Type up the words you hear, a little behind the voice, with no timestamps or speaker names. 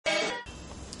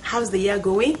How's the year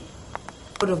going?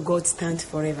 The word of God stands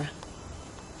forever.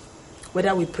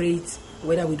 Whether we pray it,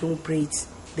 whether we don't pray it,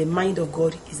 the mind of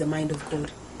God is the mind of God.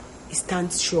 It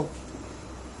stands sure.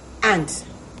 And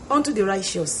unto the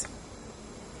righteous,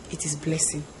 it is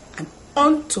blessing. And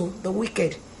unto the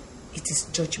wicked, it is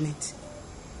judgment.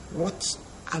 What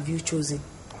have you chosen?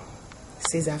 It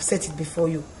says, I've set it before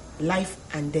you, life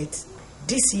and death.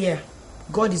 This year,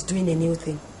 God is doing a new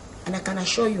thing. And I can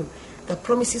assure you, the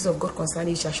promises of God concerning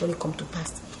you shall surely come to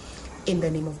pass. In the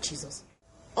name of Jesus.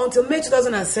 Until May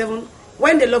 2007,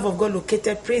 when the love of God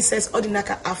located Princess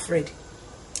Odinaka Alfred,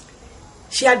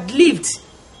 she had lived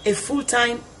a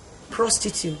full-time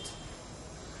prostitute,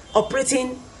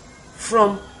 operating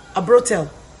from a brothel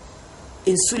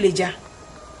in Suleja,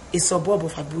 a suburb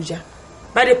of Abuja.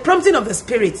 By the prompting of the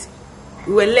Spirit,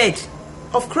 we were led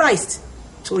of Christ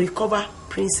to recover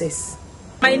Princess.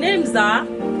 My names are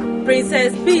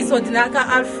Princess Peace Odinaka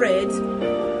Alfred.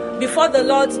 Before the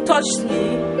Lord touched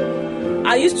me,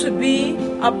 I used to be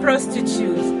a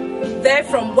prostitute, there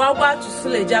from Wawa to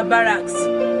Suleja Barracks.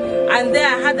 And there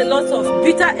I had a lot of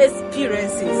bitter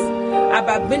experiences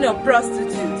about being a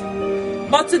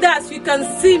prostitute. But today, as you can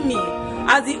see me,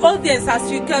 as the audience,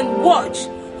 as you can watch,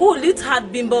 who it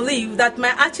had been believed that my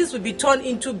ashes would be turned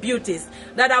into beauties,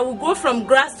 that I will go from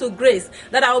grass to grace,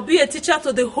 that I will be a teacher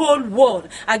to the whole world.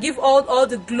 I give all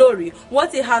the glory.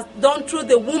 What he has done through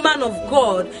the woman of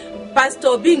God, Pastor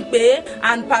Bingbe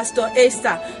and Pastor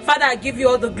Esther. Father, I give you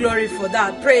all the glory for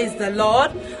that. Praise the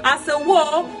Lord. As a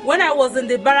war, when I was in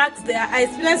the barracks there, I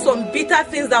experienced some bitter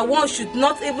things that one should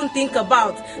not even think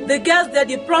about. The girls there,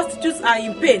 the prostitutes, are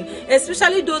in pain,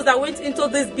 especially those that went into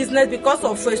this business because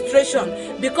of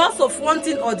frustration, because of one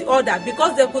thing or the other,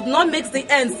 because they could not make the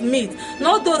ends meet.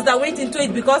 Not those that went into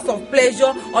it because of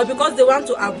pleasure or because they want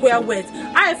to acquire wealth.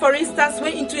 I, for instance,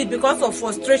 went into it because of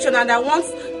frustration and I want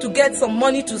to get some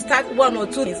money to start one or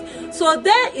two things. So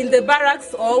there in the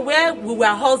barracks, or where we were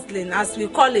hustling, as we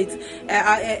call it,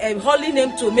 a holy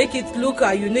name to make it look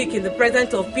unique in the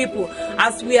presence of people.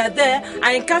 As we are there,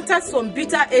 I encountered some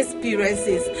bitter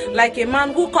experiences, like a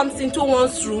man who comes into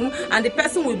one's room and the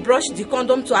person will brush the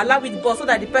condom to allow it burst so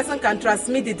that the person can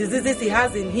transmit the diseases he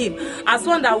has in him. As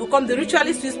one that will come, the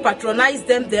ritualists will patronize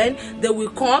them, then they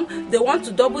will come, they want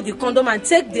to double the condom and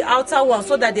take the outer one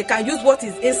so that they can use what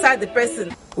is inside the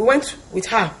person. We went with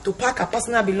her to pack her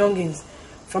personal belongings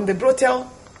from the brothel,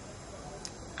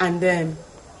 and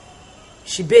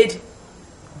she bade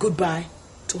goodbye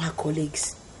to her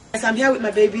colleagues. As I'm here with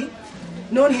my baby,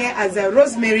 known here as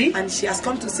Rosemary, and she has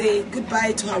come to say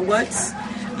goodbye to her words,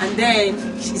 and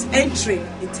then she's entering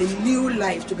into new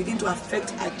life to begin to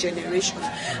affect her generation.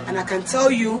 And I can tell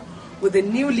you, with the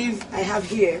new life I have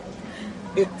here,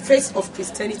 the face of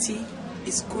Christianity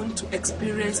is going to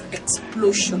experience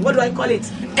explosion. What do I call it?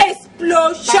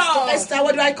 Explosion. Pastor Esther,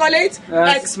 what do I call it?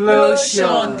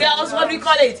 Explosion. Girls, what do we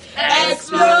call it?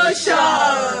 Explosion.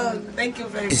 Thank you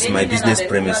very much. This is my business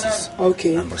premises.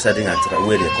 Okay. I'm residing at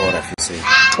where they call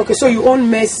Rafise. Okay, so you own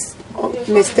Mess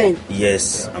 10?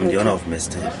 Yes, I'm the owner of Mess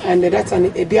 10. And that's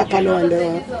a beer parlor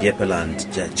and beer parlor and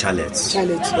chalets.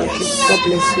 Chalets. Okay. Yes. God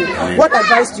bless you. Amen. What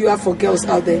advice do you have for girls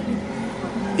out there?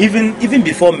 Even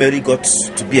before Mary got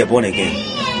to be a born again,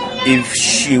 if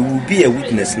she will be a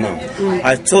witness now,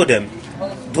 I told them,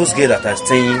 those girls that are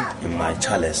staying in my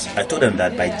chalice, I told them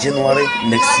that by January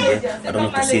next year, I don't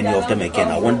want to see any of them again.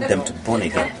 I want them to born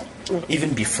again.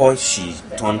 Even before she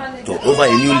turned to over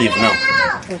a new leaf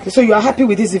now. Okay, so you are happy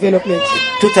with this development?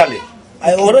 Totally.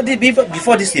 I already,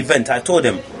 before this event, I told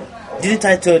them, didn't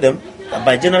I tell them that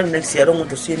by January next year, I don't want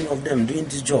to see any of them doing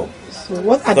this job? So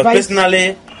what But advice?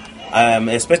 personally, I'm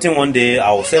expecting one day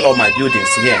I will sell all my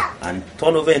buildings here and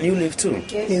turn over a new leaf too.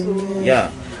 Amen. Yeah.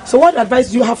 So what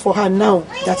advice do you have for her now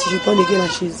that she's born again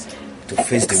and she's To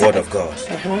face the word of God.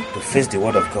 Uh-huh. To face the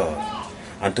word of God.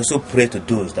 And to also pray to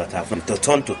those that have to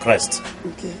turn to Christ.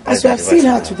 Okay. As you have seen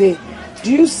her today,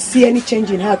 do you see any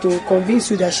change in her to convince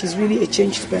you that she's really a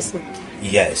changed person?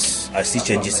 Yes, I see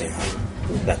changes in her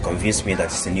that convince me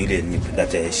that she's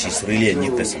really a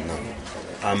new person now.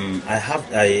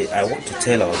 I want to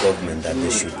tell our government that they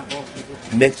should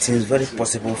make things very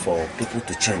possible for people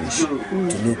to change,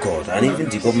 to know God, and even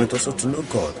the government also to know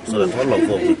God, so that all of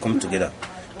us will come together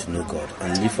to know God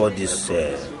and live all this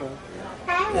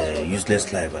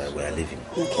useless life we are living.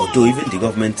 Although even the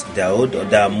government,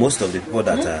 there are most of the people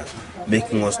that are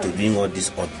making us to doing all these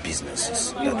odd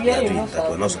businesses that we are doing that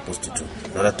we're not supposed to do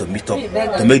in order to meet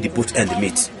up, to make the both end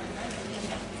meet.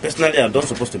 Personally, I'm not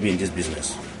supposed to be in this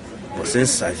business. But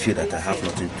since I feel that I have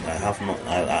nothing,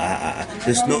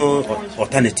 there's no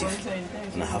alternative,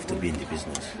 and I have to be in the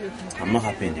business. I'm not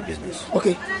happy in the business.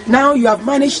 Okay, now you have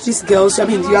managed these girls. I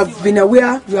mean, you have been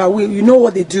aware. You know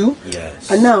what they do. Yes.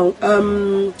 And now,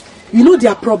 you know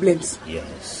their problems.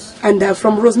 Yes. And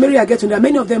from Rosemary, I get to know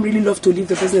many of them really love to leave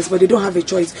the business, but they don't have a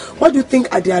choice. What do you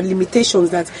think are their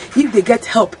limitations that if they get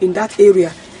help in that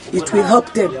area, it will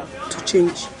help them to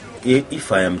change?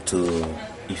 If I'm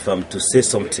to say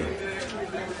something,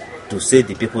 to say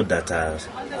the people that are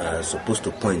supposed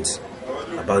to point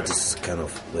about this kind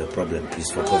of problem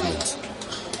is for government.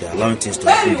 They are allowing things to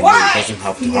happen the way it doesn't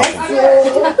have to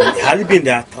happen.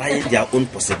 They are trying their own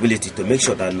possibility to make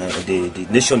sure that the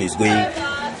nation is going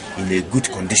in a good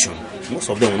condition. Most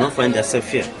of them will not find themselves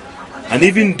here. And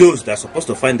even those that are supposed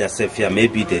to find themselves here,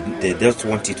 maybe they just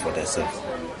want it for themselves.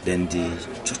 Then the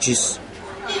churches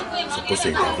are supposed to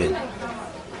intervene.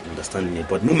 Understanding me?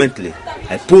 But momentally,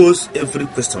 I pose every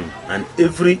question and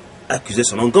every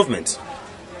accusation on government.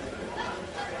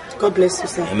 God bless you,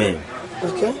 sir. Amen.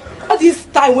 Okay. All this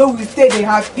time when we stay they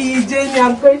happy, Jenny,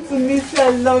 I'm going to miss you. I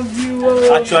love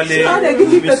you. Actually,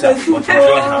 we miss her, but we join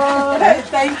her.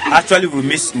 Thank you. Actually, we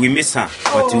miss her,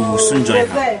 but we will soon join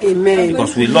her. Amen.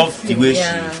 Because we love the way she.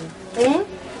 Thank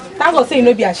God say you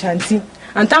know be Ashanti,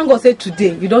 and thank God say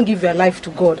today you don't give your life to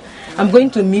God. I'm going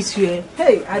to miss you.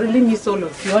 Hey, I really miss all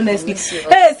of you, honestly.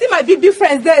 Hey, see my BB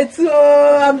friends there too.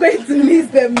 I'm going to miss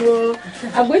them.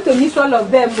 I'm going to miss all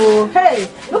of them. Hey,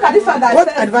 look at this one. What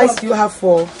advice do you have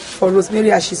for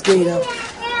Rosemary as she's going out?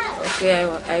 Okay,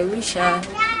 I wish her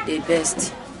the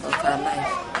best of her life.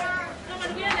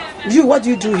 What do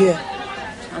you do here?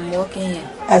 I'm working here.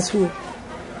 As who?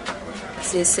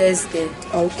 As a sales girl.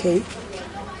 Okay.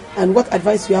 And what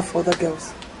advice do you have for other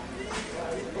girls?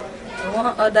 I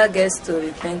want other girls to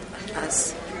repent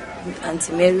as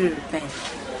Auntie Mary repent.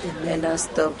 Let us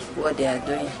stop what they are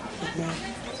doing.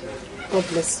 God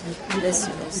bless you. Bless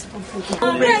you.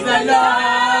 Praise the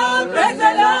Lord, praise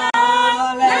the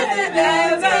Lord, let the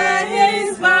devil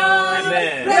his mouth.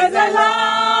 Praise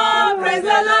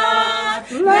the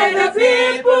Lord, let the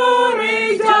people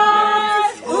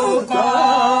rejoice who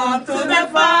come to the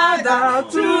Father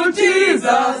through Jesus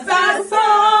our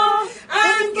Son,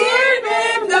 and give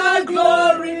him the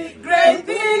glory, great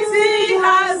things he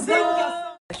has done.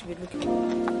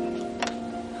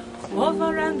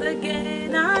 Over and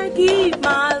again I give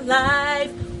my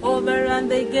life, over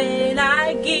and again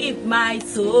I give my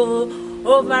soul,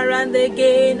 over and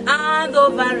again and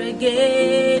over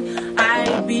again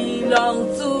I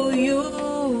belong to you,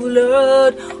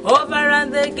 Lord. Over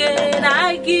and again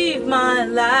I give my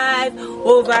life,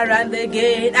 over and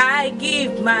again I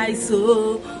give my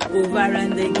soul, over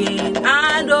and again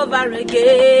and over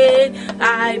again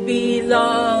I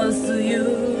belong to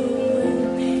you.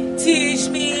 Teach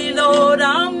me, Lord,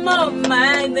 I'm on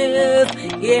my knees,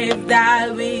 if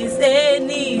there is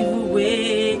any evil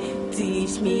way.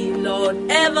 Teach me, Lord,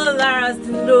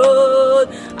 everlasting Lord,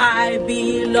 I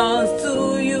belong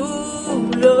to you,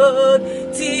 Lord.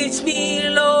 Teach me,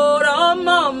 Lord, I'm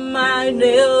on my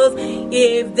knees,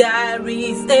 if there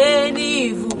is any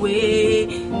evil way.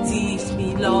 Teach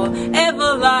me, Lord,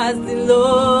 everlasting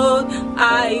Lord,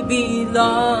 I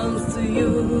belong to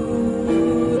you.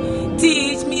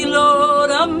 Teach me, Lord,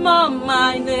 I'm on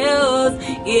my knees,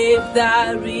 if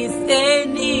there is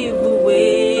any evil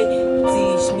way.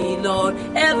 Teach me, Lord,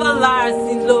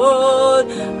 everlasting Lord,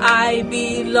 I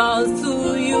belong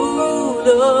to you,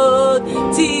 Lord.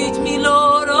 Teach me,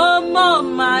 Lord, I'm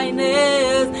on my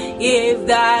knees, if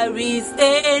there is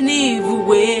any evil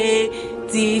way.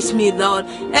 Teach me, Lord,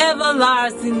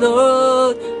 everlasting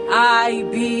Lord, I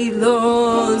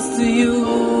belong to you.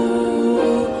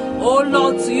 Oh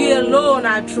Lord, to you alone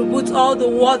I attribute all the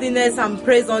worthiness and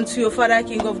praise unto you, Father,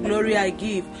 King of glory, I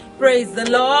give. Praise the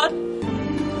Lord.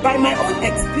 By my own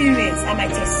experience and my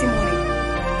testimony,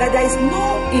 that there is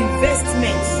no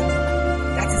investment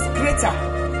that is greater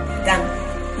than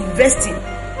investing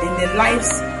in the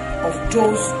lives of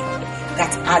those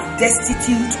that are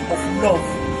destitute of love.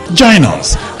 Join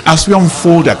us as we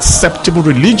unfold the acceptable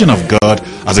religion of God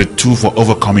as a tool for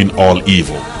overcoming all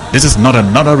evil. This is not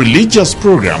another religious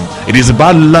program. It is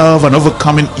about love and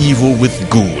overcoming evil with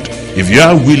good. If you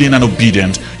are willing and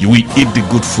obedient, you will eat the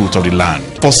good fruit of the land.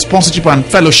 For sponsorship and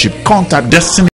fellowship, contact Destiny